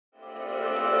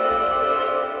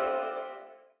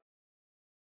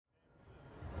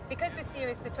year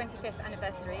is the 25th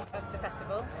anniversary of the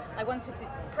festival. I wanted to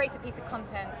create a piece of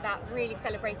content that really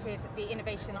celebrated the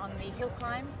innovation on the hill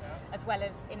climb as well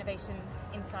as innovation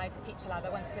inside Future Lab. I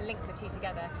wanted to link the two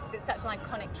together because it's such an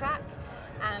iconic track,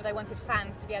 and I wanted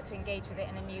fans to be able to engage with it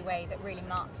in a new way that really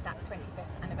marked that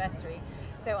 25th anniversary.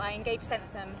 So I engaged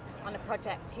Sensum on a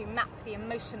project to map the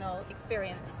emotional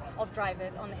experience of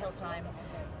drivers on the hill climb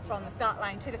from the start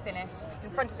line to the finish, in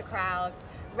front of the crowds,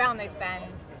 round those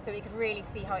bends, so we could really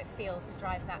see how it feels to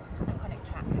drive that iconic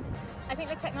track. I think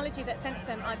the technology that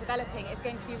Sensum are developing is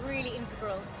going to be really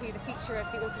integral to the future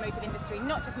of the automotive industry,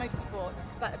 not just motorsport,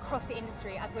 but across the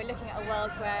industry, as we're looking at a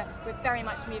world where we're very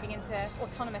much moving into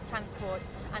autonomous transport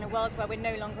and a world where we're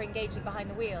no longer engaging behind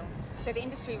the wheel. So the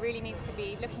industry really needs to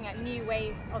be looking at new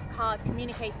ways of cars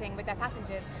communicating with their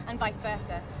passengers and vice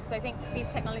versa. So I think these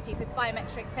technologies, with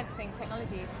biometric sensing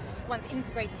technologies, once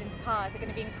integrated into cars, are going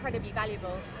to be incredibly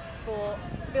valuable for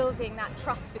building that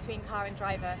trust between car and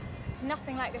driver.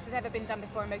 Nothing like this has ever been done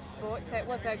before in motorsport, so it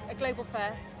was a global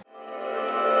first.